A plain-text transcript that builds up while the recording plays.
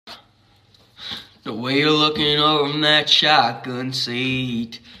The way you're looking over that shotgun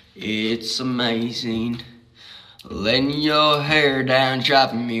seat, it's amazing. Letting your hair down,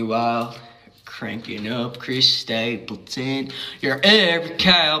 driving me wild. Cranking up Chris Stapleton. You're every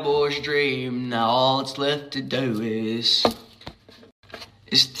cowboy's dream. Now all that's left to do is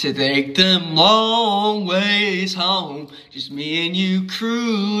to take them long ways home. Just me and you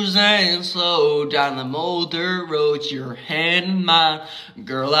cruising slow down the old dirt roads, your hand in mine.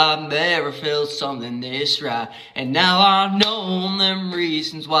 Girl, I've never felt something this right, and now I know them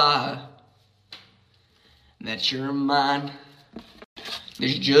reasons why that you're mine.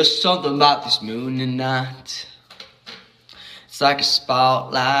 There's just something about this moon tonight. It's like a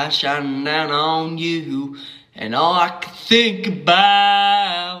spotlight shining down on you, and all I can think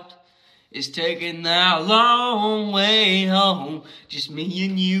about is taking that long way home. Just me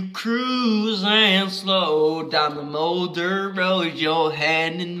and you cruising slow down the old dirt road, your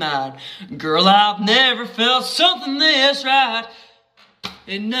hand in mine. Girl, I've never felt something this right,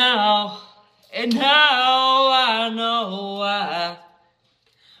 and now I know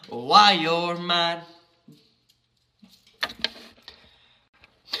why you're mine.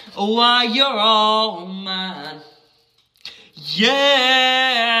 Why you're all mine.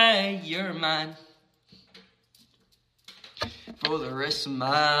 Yeah, you're mine. For the rest of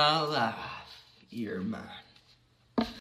my life, you're mine.